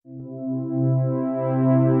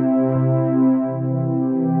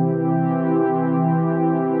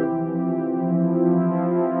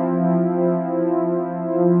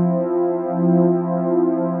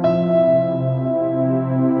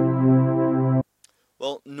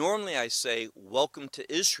Normally I say, welcome to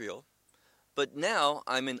Israel, but now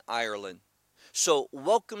I'm in Ireland. So,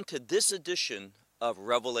 welcome to this edition of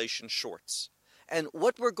Revelation Shorts. And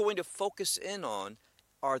what we're going to focus in on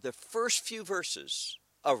are the first few verses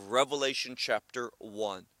of Revelation chapter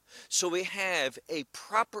 1. So, we have a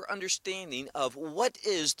proper understanding of what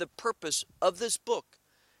is the purpose of this book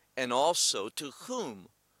and also to whom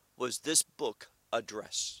was this book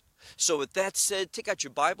addressed. So, with that said, take out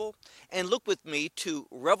your Bible and look with me to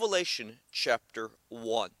Revelation chapter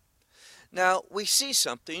 1. Now, we see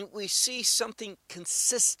something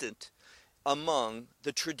consistent among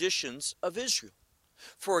the traditions of Israel.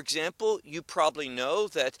 For example, you probably know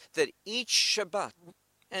that each Shabbat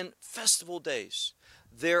and festival days,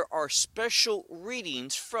 there are special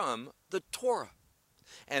readings from the Torah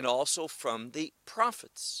and also from the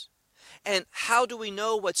prophets. And how do we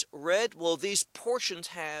know what's read? Well, these portions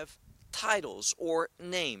have titles or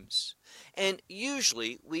names. And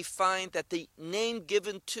usually we find that the name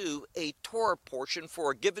given to a Torah portion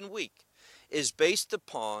for a given week is based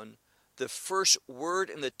upon the first word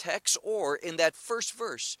in the text, or in that first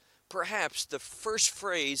verse, perhaps the first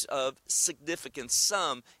phrase of significance,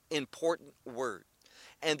 some important word.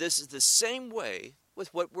 And this is the same way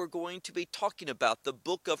with what we're going to be talking about, the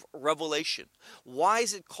book of Revelation. Why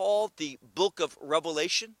is it called the book of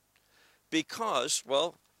Revelation? Because,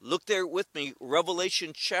 well, look there with me,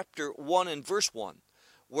 Revelation chapter 1 and verse 1,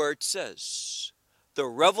 where it says, the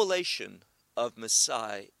revelation of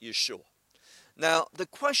Messiah Yeshua. Now, the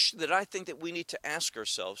question that I think that we need to ask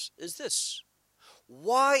ourselves is this: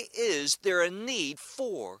 why is there a need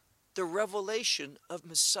for the revelation of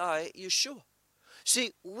Messiah Yeshua?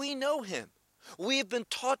 See, we know him. We have been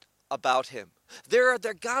taught about him. There are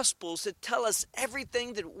the Gospels that tell us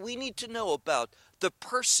everything that we need to know about the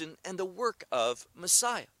person and the work of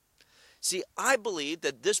Messiah. See, I believe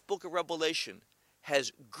that this book of Revelation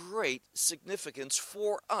has great significance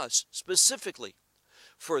for us specifically,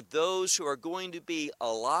 for those who are going to be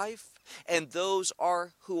alive and those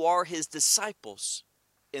who are his disciples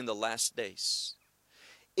in the last days.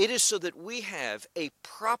 It is so that we have a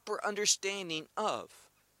proper understanding of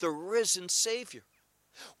the risen Savior,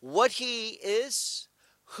 what he is,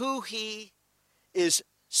 who he is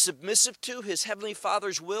submissive to, his Heavenly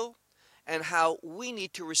Father's will, and how we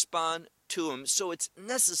need to respond to him. So it's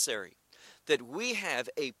necessary that we have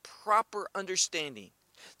a proper understanding,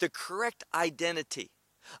 the correct identity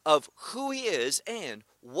of who he is and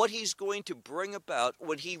what he's going to bring about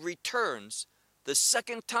when he returns the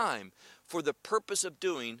second time for the purpose of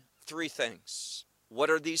doing three things. What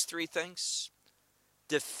are these three things?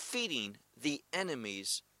 Defeating the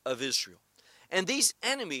enemies of Israel. And these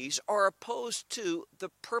enemies are opposed to the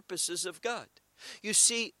purposes of God. You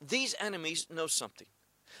see, these enemies know something.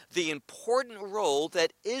 The important role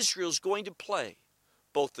that Israel's going to play,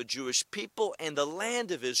 both the Jewish people and the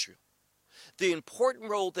land of Israel, the important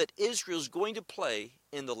role that Israel's going to play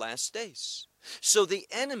in the last days. So the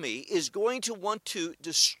enemy is going to want to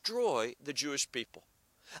destroy the Jewish people,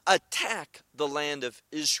 attack the land of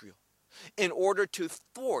Israel, in order to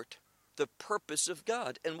thwart the purpose of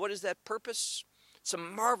God. And what is that purpose? It's a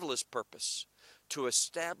marvelous purpose: to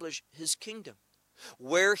establish his kingdom,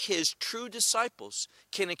 where his true disciples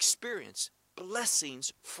can experience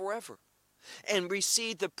blessings forever and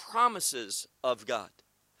receive the promises of God.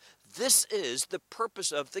 This is the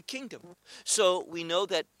purpose of the kingdom. So we know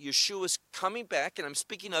that Yeshua is coming back, and I'm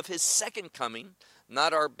speaking of his second coming,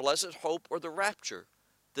 not our blessed hope or the rapture,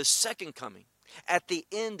 the second coming, at the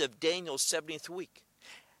end of Daniel's 70th week,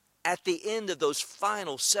 at the end of those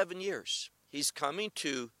final 7 years. He's coming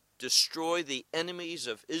to destroy the enemies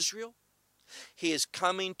of Israel. He is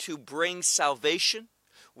coming to bring salvation.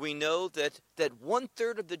 We know that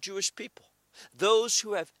 1/3 of the Jewish people, those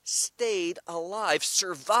who have stayed alive,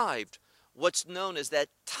 survived what's known as that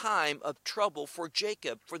time of trouble for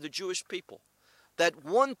Jacob, for the Jewish people. That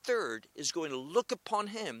 1/3 is going to look upon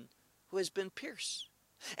him who has been pierced.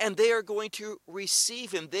 And they are going to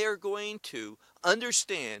receive him. They are going to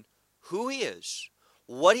understand who he is,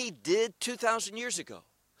 what he did 2,000 years ago.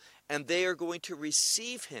 And they are going to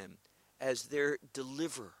receive him as their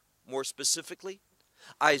deliverer. More specifically,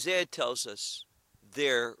 Isaiah tells us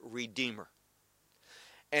their redeemer.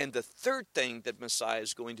 And the third thing that Messiah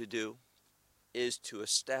is going to do is to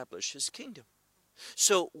establish his kingdom.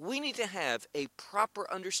 So we need to have a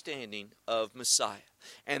proper understanding of Messiah.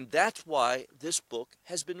 And that's why this book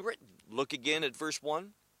has been written. Look again at verse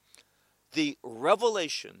 1. The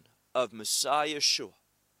revelation of Messiah Yeshua,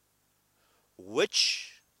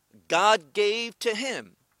 which God gave to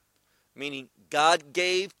him, meaning God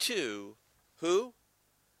gave to who?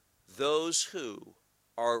 Those who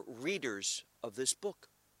are readers of this book.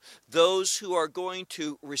 those who are going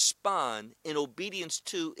to respond in obedience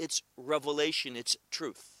to its revelation, its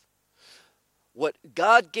truth. What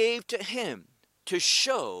God gave to him to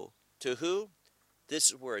show to who? This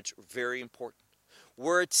is where it's very important.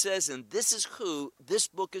 Where it says, and this is who this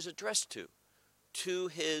book is addressed to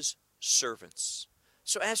his servants.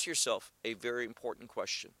 So ask yourself a very important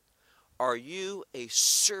question. Are you a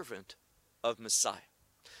servant of Messiah?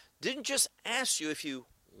 Didn't just ask you if you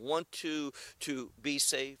want to be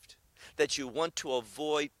saved, that you want to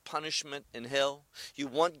avoid punishment in hell, you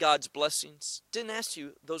want God's blessings. Didn't ask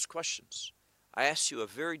you those questions. I asked you a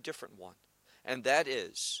very different one, and that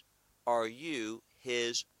is, are you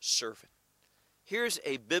his servant? Here's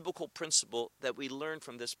a biblical principle that we learn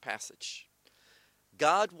from this passage.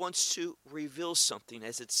 God wants to reveal something,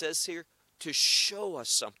 as it says here, to show us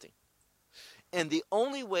something. And the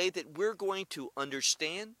only way that we're going to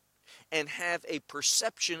understand and have a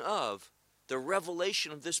perception of the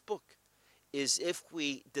revelation of this book is if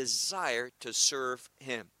we desire to serve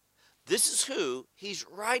him. This is who he's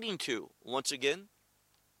writing to, once again,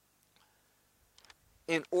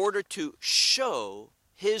 in order to show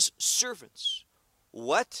his servants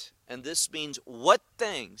what, and this means what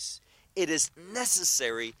things it is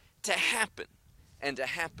necessary to happen, and to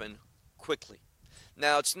happen quickly.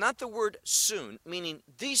 Now, it's not the word soon, meaning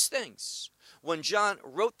these things. When John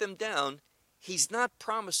wrote them down, he's not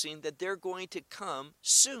promising that they're going to come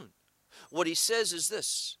soon. What he says is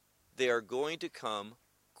this: they are going to come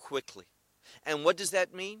quickly. And what does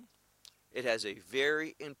that mean? It has a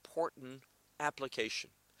very important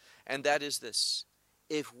application, and that is this: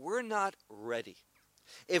 if we're not ready,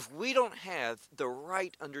 if we don't have the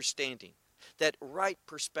right understanding, that right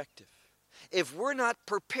perspective, if we're not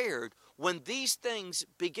prepared when these things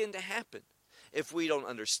begin to happen, if we don't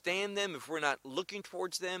understand them, if we're not looking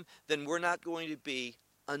towards them, then we're not going to be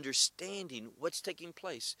understanding what's taking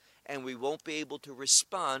place, and we won't be able to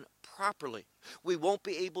respond properly. We won't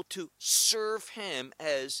be able to serve him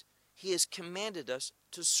as he has commanded us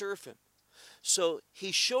to serve him. So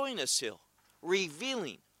he's showing us here,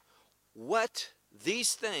 revealing what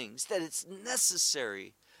these things, that it's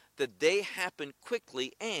necessary that they happen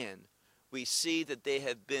quickly, and we see that they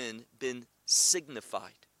have been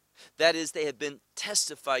signified. That is, they have been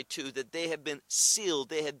testified to, that they have been sealed,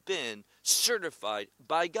 they have been certified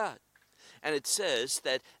by God. And it says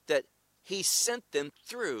that he sent them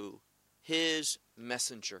through his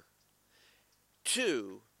messenger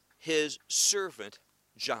to his servant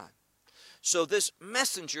John. So this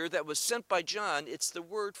messenger that was sent by John, it's the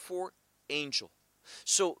word for angel.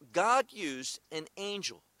 So God used an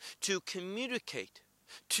angel to communicate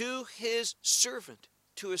to his servant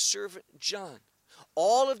John,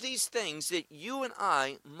 all of these things that you and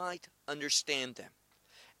I might understand them.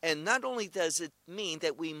 And not only does it mean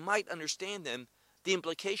that we might understand them, the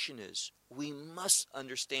implication is we must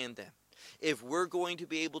understand them if we're going to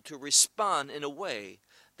be able to respond in a way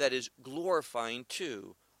that is glorifying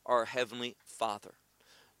to our Heavenly Father.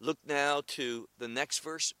 Look now to the next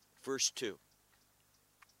verse, verse 2.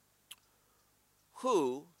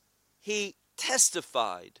 Who he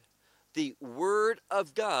testified the word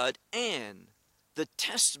of God and the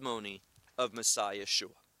testimony of Messiah Yeshua.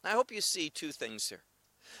 I hope you see two things here.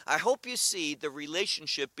 I hope you see the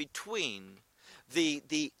relationship between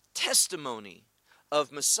the testimony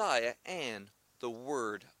of Messiah and the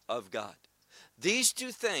word of God. These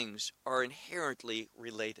two things are inherently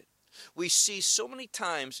related. We see so many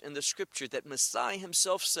times in the scripture that Messiah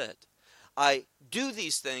himself said, I do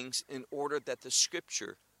these things in order that the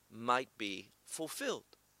scripture might be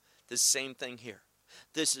fulfilled. The same thing here.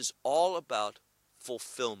 This is all about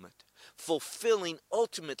fulfillment. Fulfilling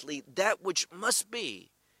ultimately that which must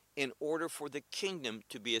be in order for the kingdom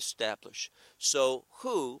to be established. So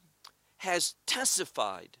who has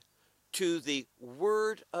testified to the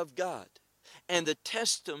word of God and the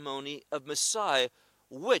testimony of Messiah,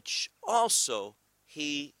 which also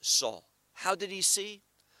he saw. How did he see?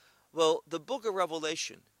 Well, the book of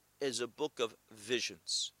Revelation is a book of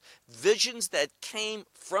visions. Visions that came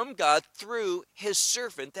from God through his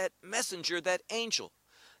servant, that messenger, that angel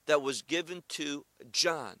that was given to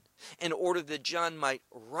John in order that John might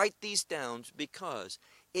write these down, because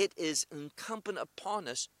it is incumbent upon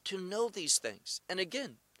us to know these things. And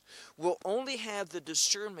again, we'll only have the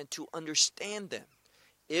discernment to understand them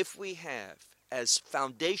if we have as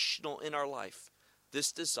foundational in our life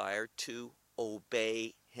this desire to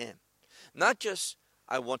obey him. Not just,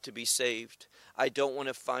 I want to be saved. I don't want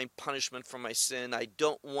to find punishment for my sin. I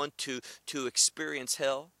don't want to experience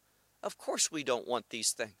hell. Of course we don't want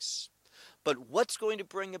these things. But what's going to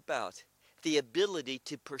bring about the ability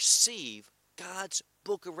to perceive God's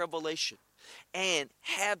book of Revelation and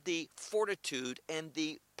have the fortitude and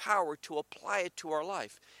the power to apply it to our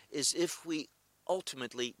life is if we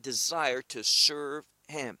ultimately desire to serve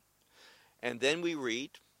Him. And then we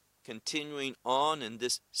read, continuing on in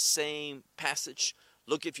this same passage,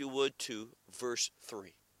 look if you would to verse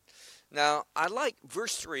 3. Now, I like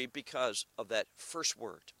verse 3 because of that first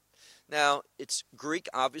word. Now, it's Greek,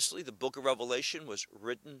 obviously. The book of Revelation was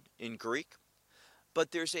written in Greek.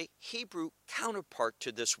 But there's a Hebrew counterpart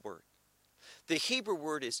to this word. The Hebrew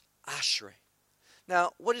word is ashrei.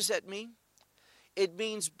 Now, what does that mean? It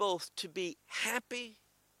means both to be happy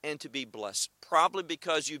and to be blessed. Probably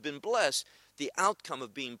because you've been blessed, the outcome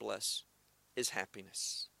of being blessed is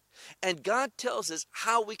happiness. And God tells us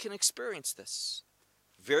how we can experience this.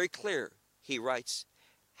 Very clear. He writes,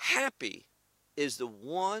 happy is the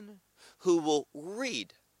one who will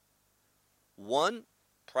read. One,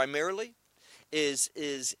 primarily,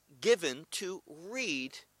 is given to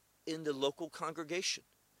read in the local congregation.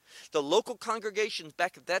 The local congregations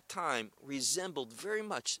back at that time resembled very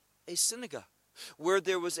much a synagogue, where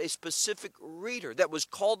there was a specific reader that was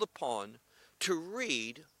called upon to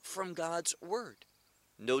read from God's word.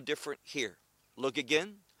 No different here. Look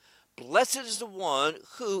again. Blessed is the one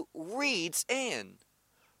who reads and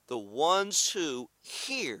the ones who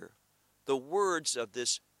hear the words of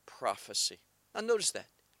this prophecy. Now notice that.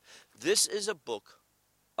 This is a book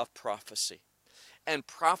of prophecy. And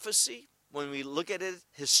prophecy, when we look at it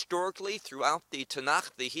historically throughout the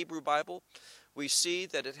Tanakh, the Hebrew Bible, we see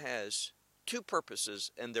that it has two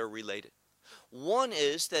purposes and they're related. One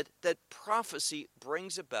is that prophecy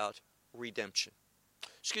brings about redemption.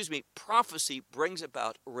 Prophecy brings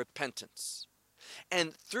about repentance.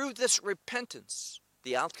 And through this repentance,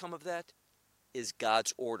 the outcome of that is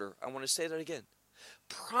God's order. I want to say that again.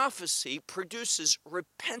 Prophecy produces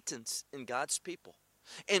repentance in God's people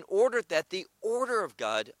in order that the order of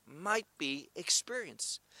God might be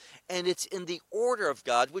experienced. And it's in the order of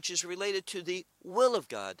God, which is related to the will of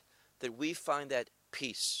God, that we find that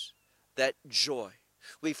peace, that joy.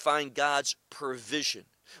 We find God's provision.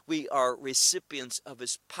 We are recipients of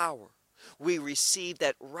His power. We receive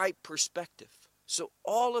that right perspective. So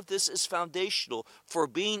all of this is foundational for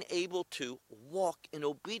being able to walk in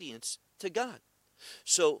obedience to God.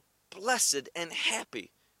 So blessed and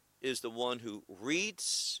happy is the one who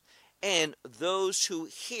reads and those who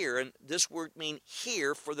hear, and this word means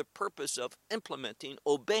hear for the purpose of implementing,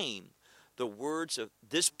 obeying the words of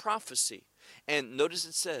this prophecy. And notice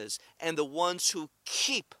it says, and the ones who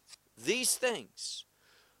keep these things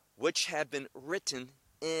which have been written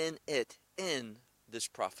in it, in this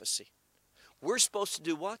prophecy. We're supposed to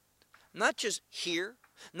do what? Not just hear,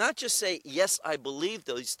 not just say, yes, I believe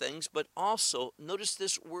those things, but also notice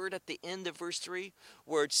this word at the end of verse 3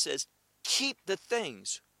 where it says, keep the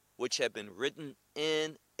things which have been written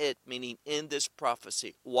in it, meaning in this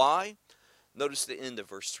prophecy. Why? Notice the end of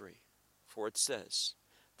verse 3, for it says,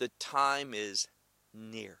 the time is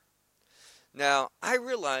near. Now, I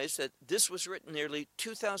realize that this was written nearly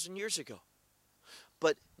 2,000 years ago.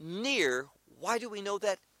 But near, why do we know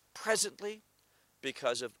that presently?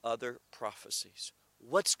 Because of other prophecies.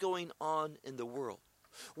 What's going on in the world?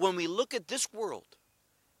 When we look at this world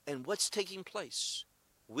and what's taking place,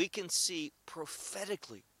 we can see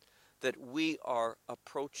prophetically that we are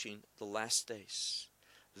approaching the last days.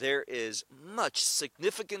 There is much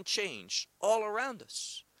significant change all around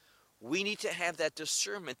us. We need to have that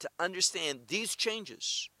discernment to understand these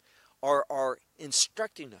changes are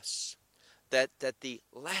instructing us that the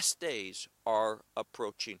last days are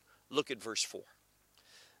approaching. Look at verse 4.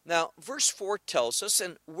 Now, verse 4 tells us,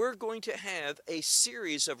 and we're going to have a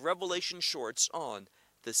series of Revelation shorts on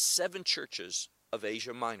the 7 churches of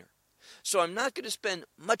Asia Minor. So I'm not going to spend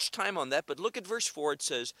much time on that, but look at verse 4. It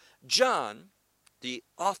says, John, the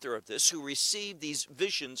author of this, who received these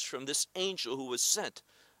visions from this angel who was sent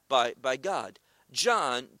by God,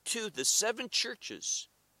 John, to the 7 churches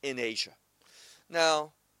in Asia.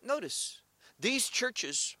 Now, notice, these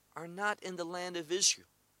churches are not in the land of Israel.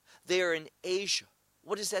 They are in Asia.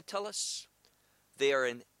 What does that tell us? They are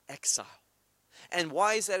in exile. And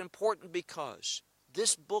why is that important? Because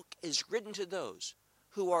this book is written to those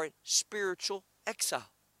who are in spiritual exile.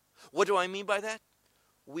 What do I mean by that?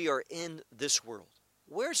 We are in this world.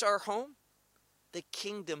 Where's our home? The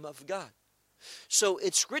kingdom of God. So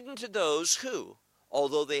it's written to those who,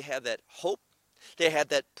 although they have that hope, they have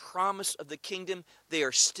that promise of the kingdom, they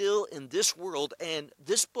are still in this world, and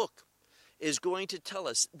this book is going to tell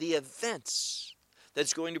us the events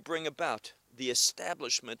that's going to bring about the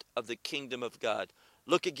establishment of the kingdom of God.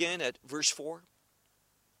 Look again at verse 4.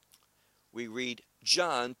 We read,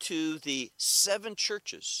 John, to the 7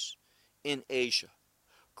 churches in Asia.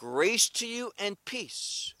 Grace to you and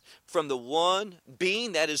peace from the one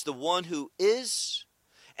being, that is the one who is,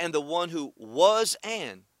 and the one who was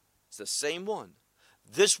and is the same one.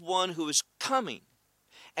 This one who is coming,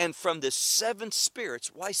 and from the seven spirits.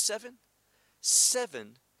 Why seven?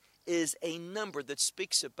 Seven is a number that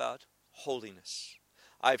speaks about holiness.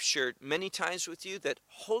 I've shared many times with you that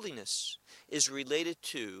holiness is related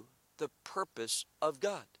to the purpose of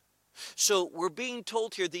God. So we're being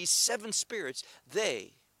told here these seven spirits,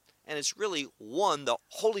 and it's really one, the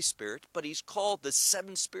Holy Spirit, but he's called the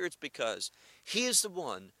seven spirits because he is the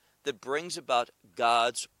one that brings about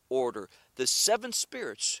God's order. The seven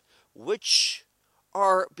spirits which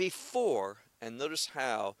are before, and notice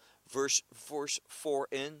how verse 4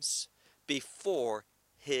 ends, before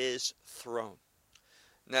his throne.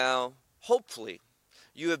 Now, hopefully,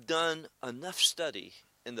 you have done enough study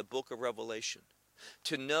in the book of Revelation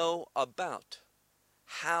to know about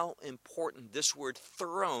how important this word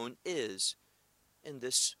throne is in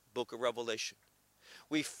this book of Revelation.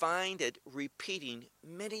 We find it repeating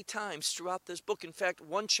many times throughout this book. In fact,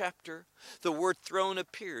 one chapter, the word throne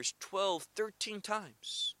appears 12, 13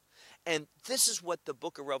 times. And this is what the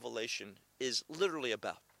book of Revelation is literally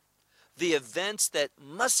about. The events that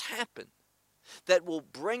must happen that will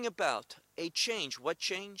bring about a change. What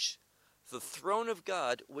change? The throne of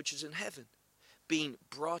God, which is in heaven, being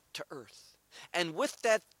brought to earth. And with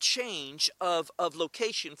that change of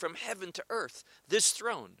location from heaven to earth, this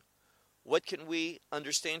throne, what can we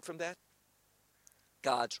understand from that?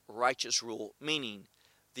 God's righteous rule, meaning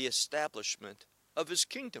the establishment of his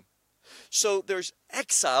kingdom. So there's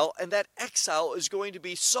exile, and that exile is going to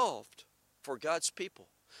be solved for God's people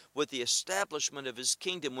with the establishment of his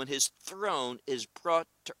kingdom when his throne is brought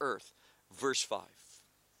to earth. Verse 5.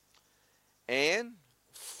 And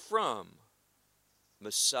from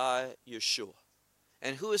Messiah Yeshua.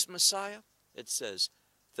 And who is Messiah? It says,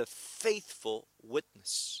 the faithful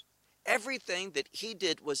witness. Everything that he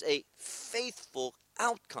did was a faithful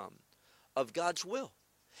outcome of God's will.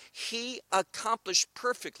 He accomplished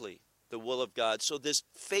perfectly the will of God. So this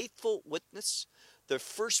faithful witness, the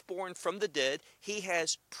firstborn from the dead, he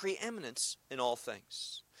has preeminence in all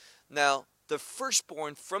things. Now, the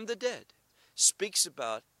firstborn from the dead speaks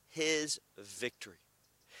about his victory.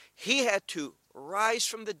 He had to rise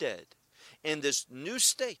from the dead in this new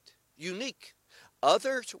state, unique.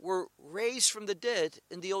 Others were raised from the dead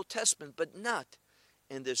in the Old Testament, but not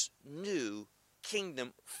in this new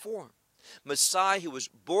kingdom form. Messiah, who was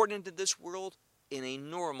born into this world in a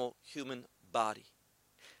normal human body.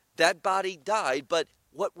 That body died, but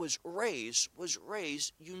what was raised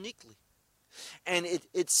uniquely. And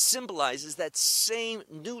it symbolizes that same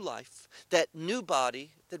new life, that new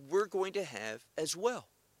body that we're going to have as well.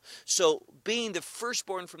 So being the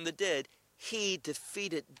firstborn from the dead, he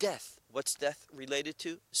defeated death. What's death related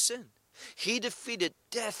to? Sin. He defeated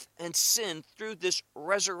death and sin through this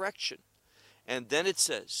resurrection. And then it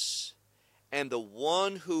says, and the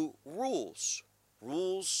one who rules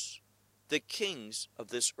the kings of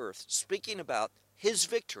this earth, speaking about his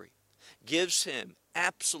victory, gives him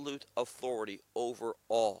absolute authority over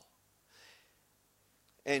all.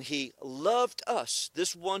 And he loved us,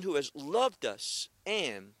 this one who has loved us,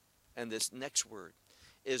 and this next word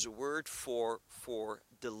is a word for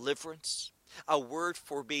deliverance, a word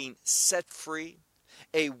for being set free,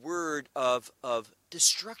 a word of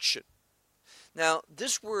destruction. Now,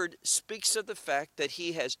 this word speaks of the fact that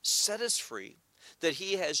he has set us free, that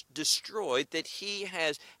he has destroyed, that he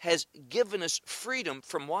has given us freedom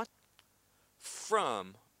from what?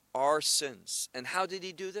 From our sins. And how did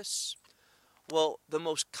he do this? Well, the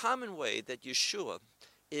most common way that Yeshua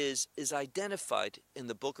is identified in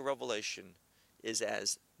the book of Revelation is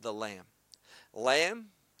as the Lamb.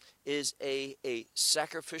 Lamb is a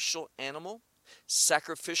sacrificial animal,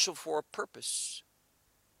 sacrificial for a purpose.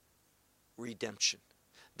 Redemption.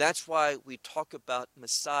 That's why we talk about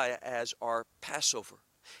Messiah as our Passover.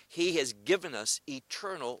 He has given us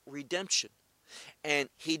eternal redemption. And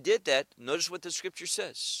he did that. Notice what the scripture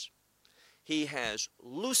says. He has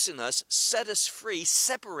loosened us, set us free,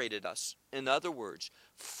 separated us, in other words,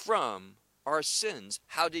 from our sins.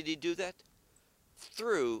 How did he do that?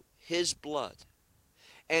 Through his blood.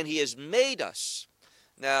 And he has made us.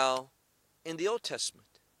 Now, in the Old Testament,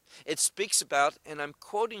 it speaks about, and I'm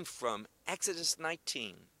quoting from Exodus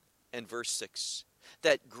 19 and verse 6,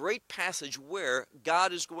 that great passage where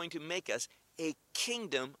God is going to make us a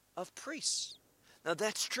kingdom of priests. Now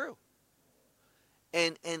that's true.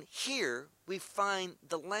 And here we find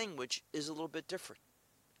the language is a little bit different.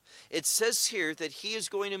 It says here that he is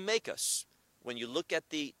going to make us, when you look at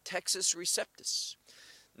the Textus Receptus.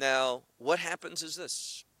 Now, what happens is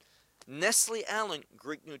this. Nestle Allen,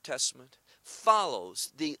 Greek New Testament,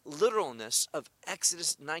 follows the literalness of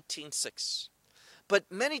Exodus 19:6.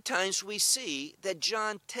 But many times we see that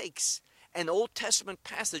John takes an Old Testament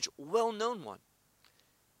passage, well-known one,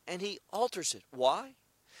 and he alters it. Why?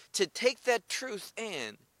 To take that truth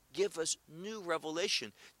and give us new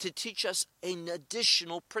revelation, to teach us an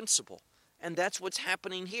additional principle. And that's what's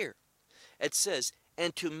happening here. It says,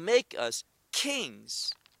 and to make us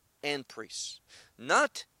kings and priests.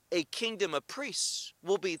 Not a kingdom of priests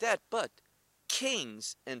will be that, but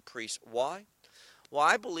kings and priests. Why? Well,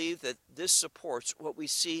 I believe that this supports what we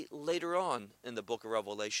see later on in the book of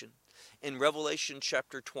Revelation, in Revelation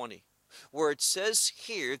chapter 20, where it says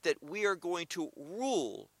here that we are going to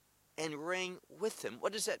rule and reign with him.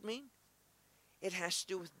 What does that mean? It has to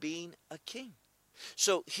do with being a king.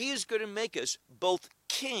 So he is going to make us both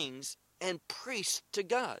kings and priests to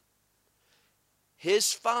God,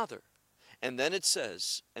 his Father. And then it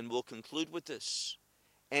says, and we'll conclude with this,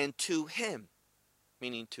 and to him,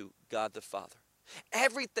 meaning to God the Father.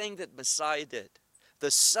 Everything that Messiah did,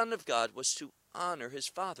 the Son of God, was to honor his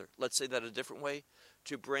Father. Let's say that a different way,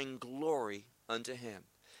 to bring glory unto him.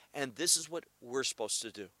 And this is what we're supposed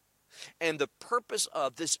to do. And the purpose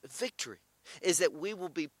of this victory is that we will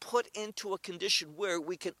be put into a condition where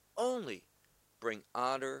we can only bring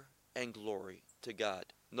honor and glory to God.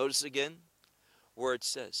 Notice again where it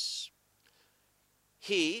says,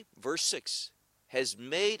 he, verse 6, has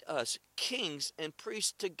made us kings and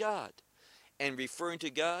priests to God, and referring to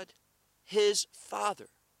God, his Father,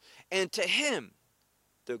 and to him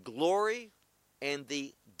the glory and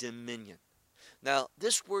the dominion. Now,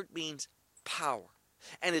 this word means power.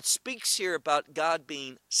 And it speaks here about God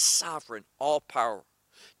being sovereign, all power.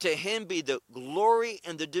 To him be the glory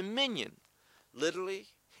and the dominion, literally,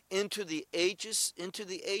 into the ages,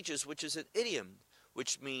 which is an idiom,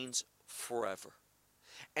 which means forever.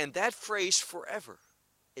 And that phrase forever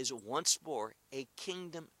is once more a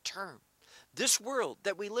kingdom term. This world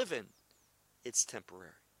that we live in, it's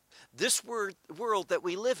temporary. This world that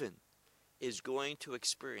we live in is going to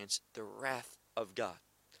experience the wrath of God.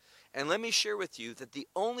 And let me share with you that the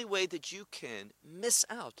only way that you can miss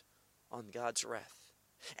out on God's wrath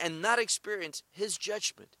and not experience his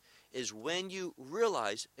judgment is when you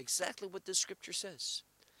realize exactly what this scripture says.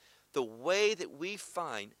 The way that we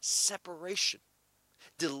find separation,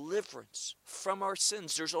 deliverance from our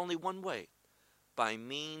sins, there's only one way, by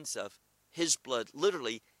means of his blood,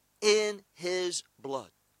 literally in his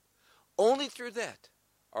blood. Only through that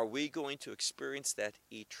are we going to experience that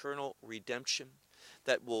eternal redemption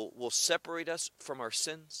that will separate us from our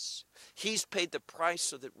sins. He's paid the price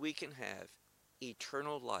so that we can have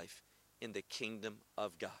eternal life in the kingdom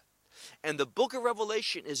of God. And the book of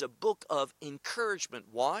Revelation is a book of encouragement.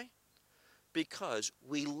 Why? Because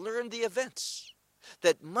we learn the events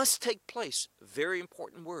that must take place, very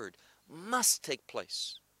important word, must take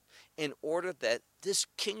place, in order that this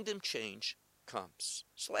kingdom change comes.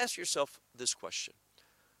 So ask yourself this question.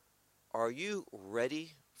 Are you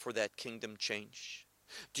ready for that kingdom change?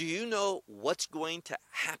 Do you know what's going to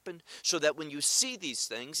happen so that when you see these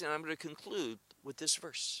things, and I'm going to conclude with this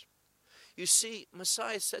verse. You see,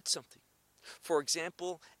 Messiah said something. For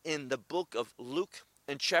example, in the book of Luke,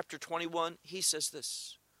 in chapter 21, he says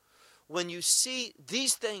this. When you see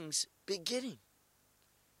these things beginning,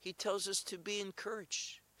 he tells us to be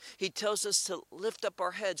encouraged. He tells us to lift up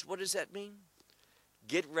our heads. What does that mean?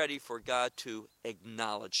 Get ready for God to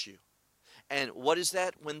acknowledge you. And what is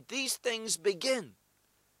that? When these things begin,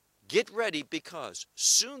 get ready, because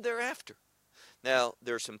soon thereafter, now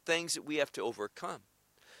there are some things that we have to overcome.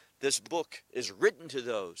 This book is written to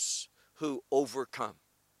those who overcome.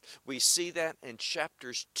 We see that in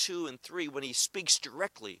chapters 2 and 3 when he speaks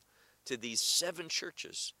directly to these 7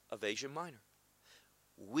 churches of Asia Minor.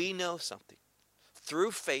 We know something.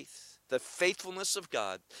 Through faith, the faithfulness of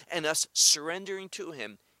God, and us surrendering to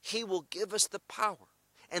him, he will give us the power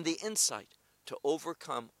and the insight to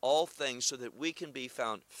overcome all things so that we can be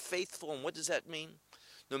found faithful. And what does that mean?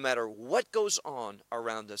 No matter what goes on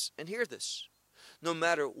around us, and hear this, no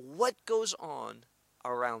matter what goes on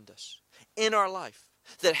around us in our life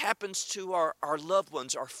that happens to our loved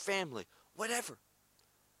ones, our family, whatever,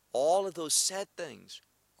 all of those sad things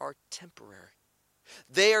are temporary.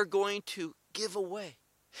 They are going to give away.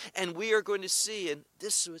 And we are going to see, and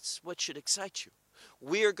this is what should excite you,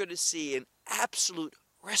 we are going to see an absolute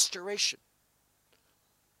restoration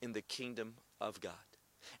in the kingdom of God.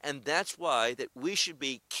 And that's why that we should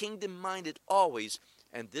be kingdom-minded always.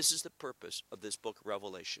 And this is the purpose of this book of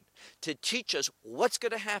Revelation, to teach us what's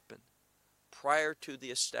going to happen prior to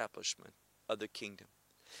the establishment of the kingdom.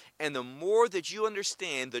 And the more that you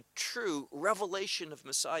understand the true revelation of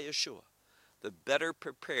Messiah Yeshua, the better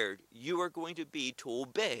prepared you are going to be to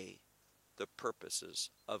obey the purposes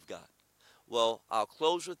of God. Well, I'll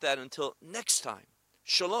close with that until next time.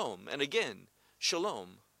 Shalom, and again,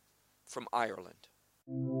 shalom from Ireland.